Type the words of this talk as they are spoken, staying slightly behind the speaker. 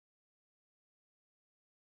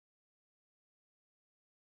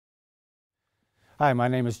Hi, my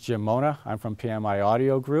name is Jim Mona. I'm from PMI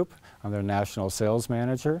Audio Group. I'm their National Sales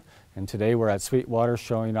Manager, and today we're at Sweetwater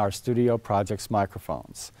showing our Studio Projects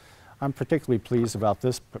microphones. I'm particularly pleased about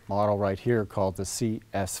this model right here called the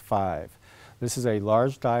CS5. This is a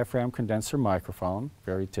large diaphragm condenser microphone,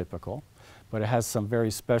 very typical, but it has some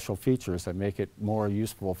very special features that make it more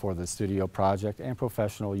useful for the studio project and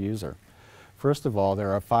professional user. First of all,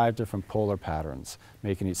 there are 5 different polar patterns,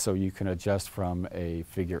 making it so you can adjust from a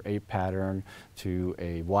figure 8 pattern to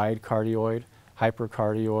a wide cardioid,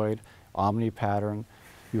 hypercardioid, omni pattern.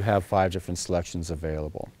 You have 5 different selections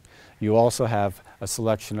available. You also have a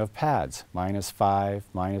selection of pads, -5,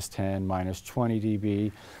 -10, -20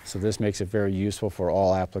 dB, so this makes it very useful for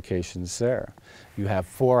all applications there. You have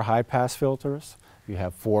 4 high-pass filters, you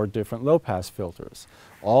have 4 different low-pass filters,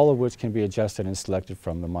 all of which can be adjusted and selected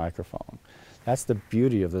from the microphone. That's the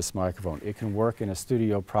beauty of this microphone. It can work in a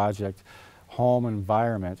studio project, home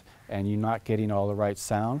environment, and you're not getting all the right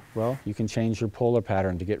sound. Well, you can change your polar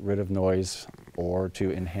pattern to get rid of noise or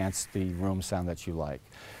to enhance the room sound that you like.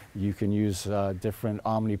 You can use different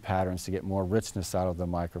omni patterns to get more richness out of the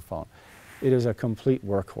microphone. It is a complete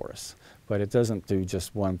workhorse, but it doesn't do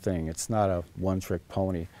just one thing. It's not a one-trick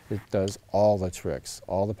pony. It does all the tricks,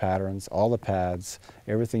 all the patterns, all the pads,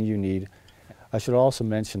 everything you need. I should also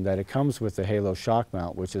mention that it comes with the Halo shock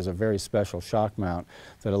mount, which is a very special shock mount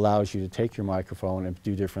that allows you to take your microphone and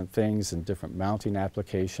do different things in different mounting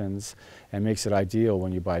applications, and makes it ideal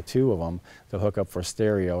when you buy 2 of them to hook up for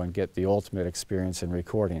stereo and get the ultimate experience in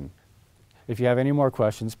recording. If you have any more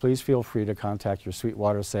questions, please feel free to contact your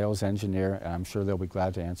Sweetwater sales engineer, and I'm sure they'll be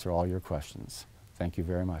glad to answer all your questions. Thank you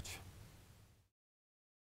very much.